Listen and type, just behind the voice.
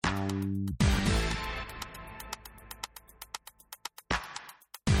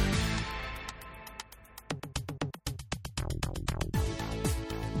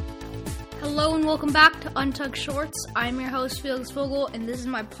Hello and welcome back to Untucked Shorts. I'm your host, Felix Vogel, and this is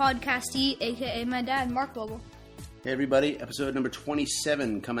my podcastee, aka my dad, Mark Vogel. Hey everybody, episode number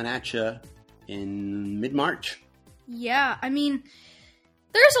 27 coming at you in mid-March. Yeah, I mean,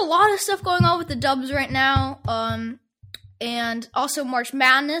 there's a lot of stuff going on with the Dubs right now, and also March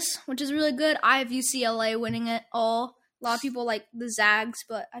Madness, which is really good. I have UCLA winning it all. A lot of people like the Zags,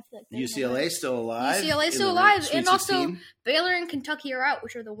 but I feel like UCLA still alive. UCLA still alive, and also Baylor and Kentucky are out,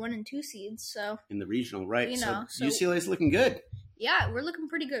 which are the 1 and 2 seeds. So in the regional, right? So UCLA's looking good. Yeah, we're looking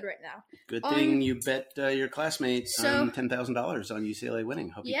pretty good right now. Good thing you bet your classmates $10,000 on UCLA winning.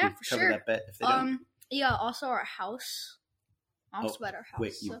 Hope you can cover that bet if they don't. Yeah, also our house. Bet our house.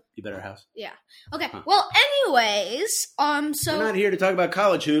 Wait, you bet our house? Yeah. Okay. Huh. Well, anyways, so we're not here to talk about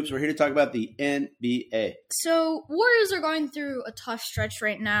college hoops. We're here to talk about the NBA. So Warriors are going through a tough stretch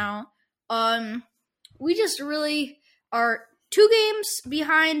right now. We just really are 2 games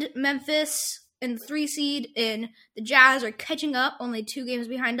behind Memphis in the 3 seed, and the Jazz are catching up, only 2 games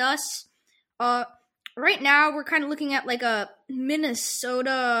behind us. Right now, we're kind of looking at like a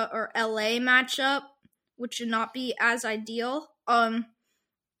Minnesota or LA matchup, which should not be as ideal.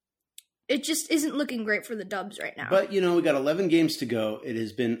 It just isn't looking great for the Dubs right now. But, we got 11 games to go. It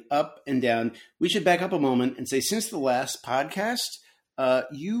has been up and down. We should back up a moment and say since the last podcast,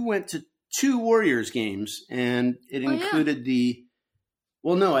 you went to 2 Warriors games, and it included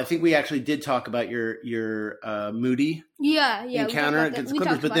I think we actually did talk about your Moody encounter against the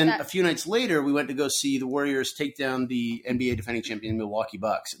Clippers. But then a few nights later, we went to go see the Warriors take down the NBA defending champion Milwaukee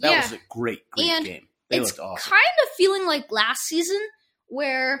Bucks. That was a great game. They looked awesome. Kind of feeling like last season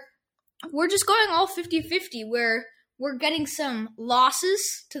where we're just going all 50-50, where we're getting some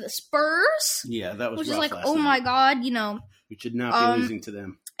losses to the Spurs. Yeah, that was which rough is like, last oh night. my God, We should not be losing to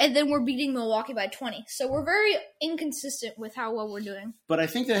them. And then we're beating Milwaukee by 20. So we're very inconsistent with how well we're doing. But I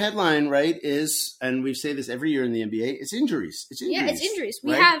think the headline, right, is, and we say this every year in the NBA, it's injuries. Yeah, it's injuries.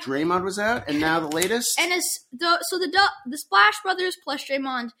 We right? have Draymond was out, and now the latest. And the Splash Brothers plus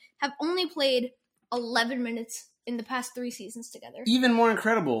Draymond have only played 11 minutes in the past 3 seasons together. Even more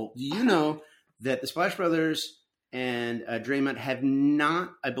incredible, do you know that the Splash Brothers and Draymond have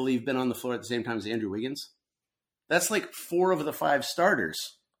not, I believe, been on the floor at the same time as Andrew Wiggins? That's like 4 of the 5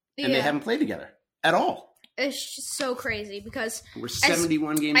 starters, and they haven't played together at all. It's just so crazy because we're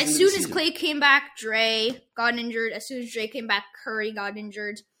 71 games into as soon the as Clay came back, Dre got injured. As soon as Dre came back, Curry got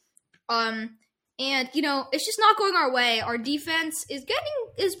injured. And it's just not going our way. Our defense is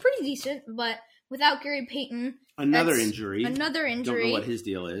pretty decent, but without Gary Payton, another injury. Don't know what his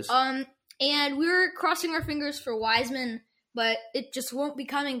deal is. And we were crossing our fingers for Wiseman, but it just won't be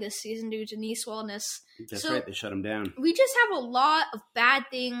coming this season due to knee swellness. That's right. They shut him down. We just have a lot of bad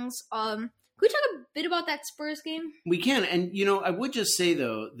things. Can we talk a bit about that Spurs game? We can. And, I would just say,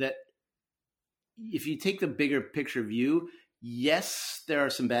 though, that if you take the bigger picture view, yes, there are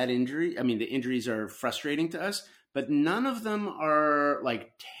some bad injuries. I mean, the injuries are frustrating to us, but none of them are,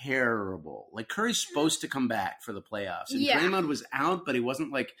 like, terrible. Like, Curry's supposed to come back for the playoffs. And Draymond was out, but he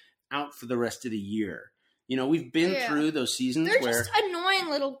wasn't, like, out for the rest of the year. We've been through those seasons They're just annoying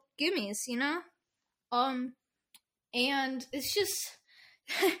little gimmies, and it's just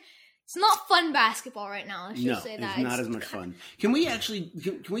it's not fun basketball right now. Let's just say that. It's not as much fun. Can we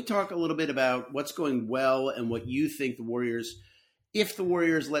talk a little bit about what's going well and what you think the Warriors, if the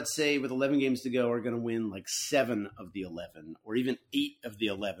Warriors, let's say with 11 games to go, are going to win like 7 of the 11 or even 8 of the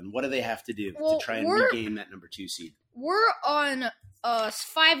 11? What do they have to do to try and regain that number 2 seed? We're on a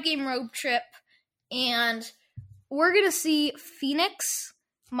 5-game road trip. And we're going to see Phoenix,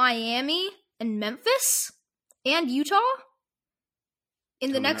 Miami, and Memphis, and Utah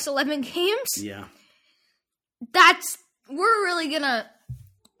in the next 11 games. Yeah. We're really going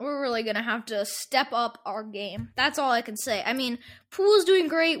to have to step up our game. That's all I can say. I mean, Poole's doing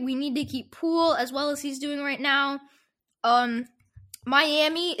great. We need to keep Poole as well as he's doing right now.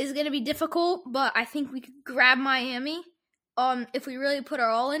 Miami is going to be difficult, but I think we could grab Miami if we really put our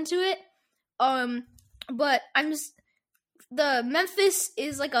all into it. But the Memphis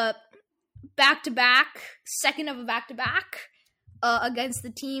is like a back-to-back, second of a back-to-back, against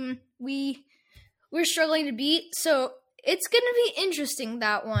the team we're struggling to beat. So it's going to be interesting,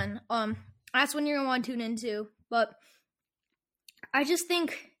 that one. That's when you're going to want to tune into. But I just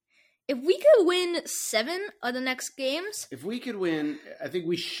think if we could win 7 of the next games. If we could win, I think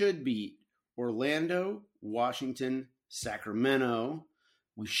we should beat Orlando, Washington, Sacramento.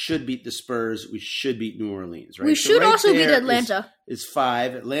 We should beat the Spurs. We should beat New Orleans, right? We should also beat Atlanta. Is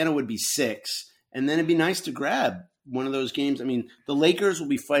 5. Atlanta would be 6. And then it'd be nice to grab one of those games. I mean, the Lakers will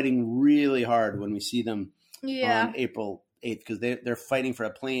be fighting really hard when we see them on April 8th because they're fighting for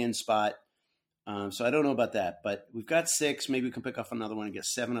a play-in spot So I don't know about that, but we've got 6. Maybe we can pick off another one and get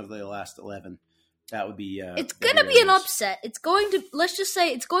 7 of the last 11. That would be. It's going to be an upset. Let's just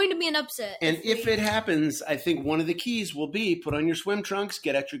say it's going to be an upset. And if it happens, I think one of the keys will be put on your swim trunks,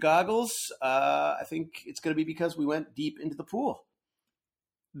 get out your goggles. I think it's going to be because we went deep into the pool.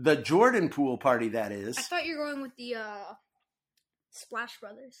 The Jordan pool party, that is. I thought you were going with the Splash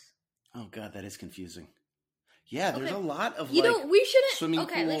Brothers. Oh, God, that is confusing. Yeah, there's a lot of we shouldn't. Swimming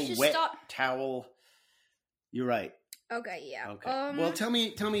pool, let's just wet stop. Towel. You're right. Okay, yeah. Okay. Well, tell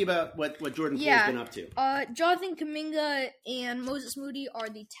me about what Jordan Poole's been up to. Jonathan Kuminga and Moses Moody are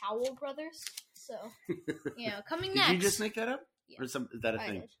the Towel Brothers. So, coming next. Did you just make that up? Yeah. Or is that a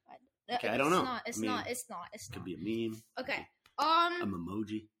thing? I did. Okay, I don't know. It's not. Could be a meme. Okay. A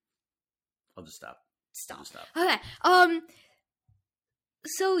memoji. I'll just stop. Stop. Okay.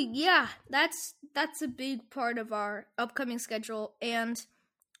 So yeah, that's a big part of our upcoming schedule, and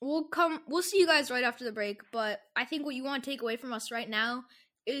we'll see you guys right after the break. But I think what you want to take away from us right now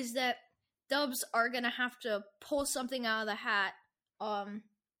is that Dubs are gonna have to pull something out of the hat,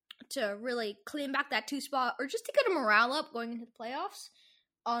 to really claim back that 2 spot, or just to get a morale up going into the playoffs.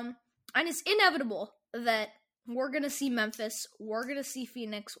 And it's inevitable that we're gonna see Memphis, we're gonna see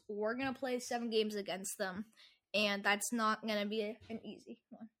Phoenix, we're gonna play 7 games against them. And that's not going to be an easy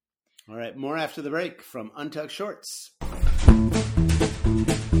one. All right, more after the break from Untucked Shorts.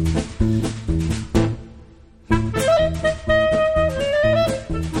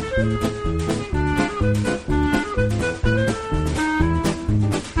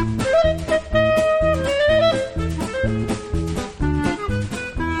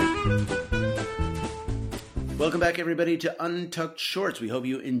 Welcome back, everybody, to Untucked Shorts. We hope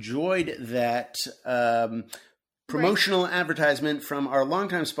you enjoyed that promotional advertisement from our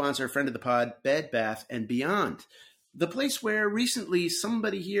longtime sponsor, friend of the pod, Bed Bath & Beyond. The place where recently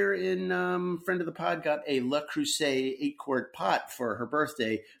somebody here in friend of the pod got a Le Creuset 8-quart pot for her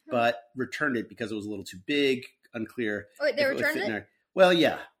birthday, but returned it because it was a little too big, unclear. Oh, wait, they returned it? Well,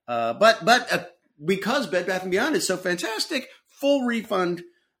 yeah. But because Bed Bath & Beyond is so fantastic, full refund,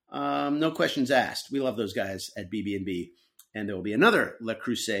 no questions asked. We love those guys at BB&B. And there will be another Le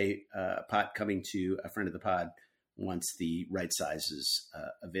Creuset pot coming to a friend of the pod once the right size is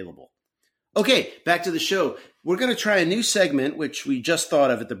available. Okay, back to the show. We're going to try a new segment, which we just thought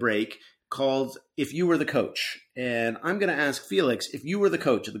of at the break, called If You Were the Coach. And I'm going to ask Felix, if you were the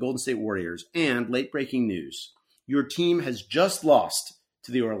coach of the Golden State Warriors, and late-breaking news, your team has just lost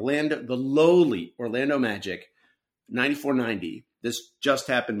to the lowly Orlando Magic, 94-90. This just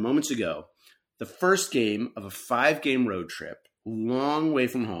happened moments ago. The first game of a 5-game road trip, long way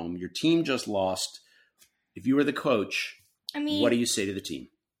from home. Your team just lost. If you were the coach, what do you say to the team?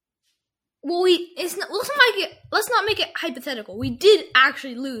 Well, let's not make it hypothetical. We did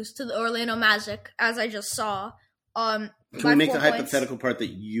actually lose to the Orlando Magic, as I just saw. Can we make the hypothetical part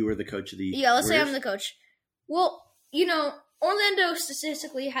that you are the coach of the Yeah, let's Warriors? say I'm the coach. Well, Orlando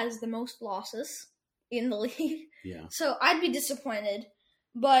statistically has the most losses in the league. Yeah. So I'd be disappointed.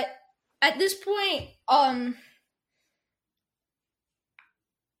 But at this point, I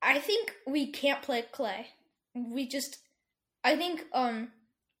think we can't play Clay. I think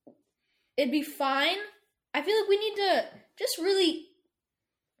it'd be fine. I feel like we need to just really,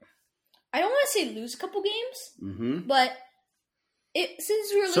 I don't want to say lose a couple games, but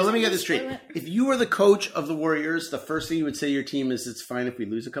since we're losing. So let me get this straight. If you were the coach of the Warriors, the first thing you would say to your team is it's fine if we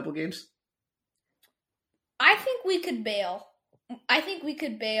lose a couple games? I think we could bail. I think we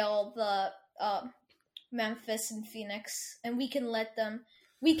could bail the Memphis and Phoenix, and we can let them.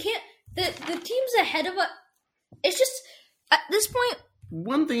 We can't. The teams ahead of us. It's just at this point.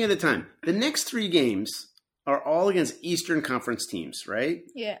 One thing at a time. The next 3 games are all against Eastern Conference teams, right?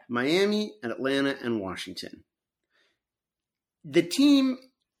 Yeah. Miami and Atlanta and Washington. The team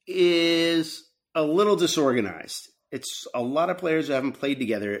is a little disorganized. It's a lot of players who haven't played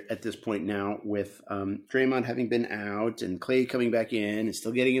together at this point now, with Draymond having been out and Clay coming back in and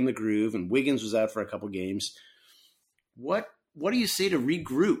still getting in the groove, and Wiggins was out for a couple games. What do you say to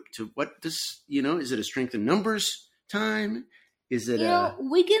regroup? To what does is it a strength in numbers time? Is it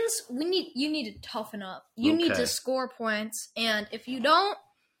Wiggins? You need to toughen up. You need to score points, and if you don't,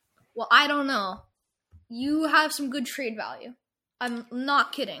 well, I don't know. You have some good trade value. I'm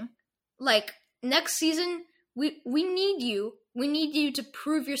not kidding. Like next season, we need you. We need you to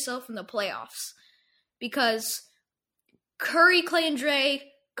prove yourself in the playoffs, because Curry, Clay, and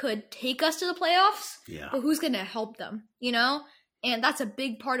Dre could take us to the playoffs. Yeah. But who's going to help them? And that's a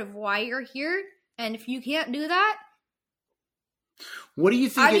big part of why you're here. And if you can't do that, What do you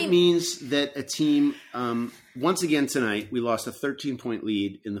think it means that a team, once again tonight, we lost a 13-point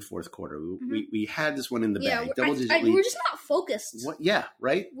lead in the fourth quarter. We had this one in the bag, double-digit lead. We're just not focused. Yeah,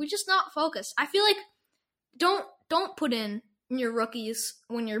 right? We're just not focused. I feel like don't put in your rookies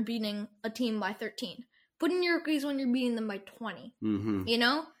when you're beating a team by 13. Put in your rookies when you're beating them by 20. Mm-hmm. You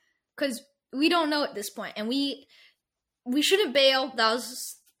know? Because we don't know at this point. And we shouldn't bail. That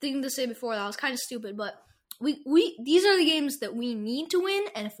was the thing to say before. That was kind of stupid, but these are the games that we need to win,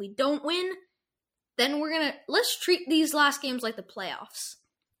 and if we don't win, then let's treat these last games like the playoffs.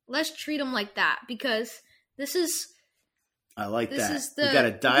 Let's treat them like that, because I like that. We got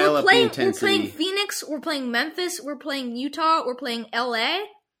to dial up the intensity. We're playing Phoenix, we're playing Memphis, we're playing Utah, we're playing LA.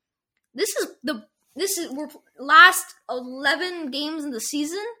 We're last 11 games in the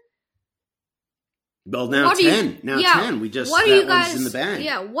season. Well, now 10. 10. We just what are you guys in the bag.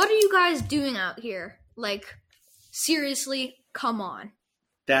 Yeah, what are you guys doing out here? Like, seriously, come on.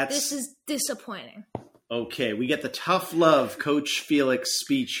 This is disappointing. Okay, we get the tough love Coach Felix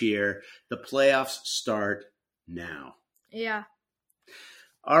speech here. The playoffs start now. Yeah.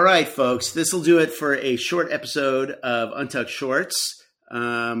 All right, folks. This will do it for a short episode of Untucked Shorts.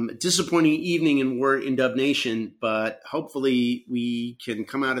 Disappointing evening in Dub Nation, but hopefully we can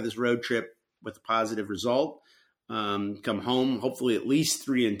come out of this road trip with a positive result. Come home, hopefully at least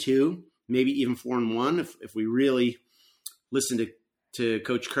 3-2. Maybe even 4-1 if we really listen to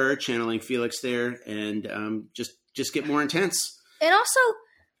Coach Kerr channeling Felix there, and just get more intense. And also,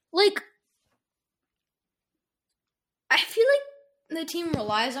 like, I feel like the team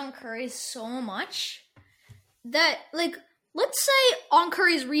relies on Curry so much that, like, let's say on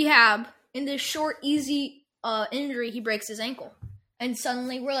Curry's rehab in this short, easy injury, he breaks his ankle, and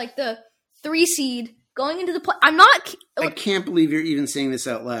suddenly we're like the 3 seed going into the play. I can't believe you're even saying this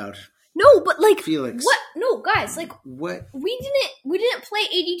out loud. No, but like Felix. What? No, guys, like what? We didn't play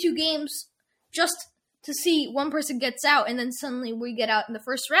 82 games just to see one person gets out and then suddenly we get out in the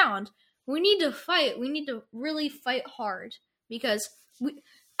first round. We need to fight. We need to really fight hard because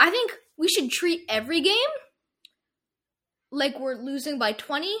I think we should treat every game like we're losing by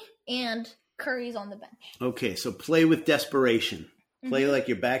 20 and Curry's on the bench. Okay, so play with desperation. Play like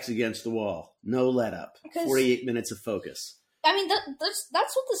your back's against the wall. No let up. 48 minutes of focus. I mean, that's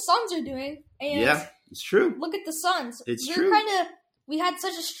what the Suns are doing. And yeah, it's true. Look at the Suns. It's true. We had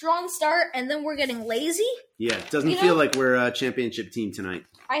such a strong start, and then we're getting lazy. Yeah, it doesn't feel like we're a championship team tonight.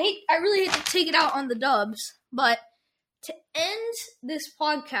 I really hate to take it out on the Dubs, but to end this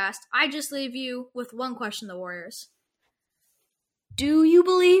podcast, I just leave you with one question, the Warriors. Do you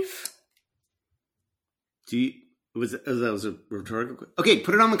believe? That was a rhetorical question. Okay,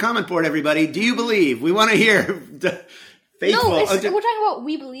 put it on the comment board, everybody. Do you believe? We want to hear. Faithful. No, we're talking about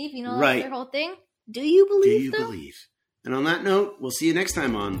we believe, right. That's their whole thing. Do you believe? Believe? And on that note, we'll see you next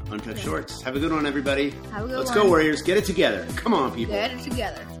time on Untucked Shorts. Have a good one, everybody. Have a good one. Let's go, Warriors. Get it together. Come on, people. Get it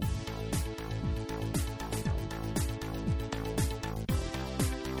together.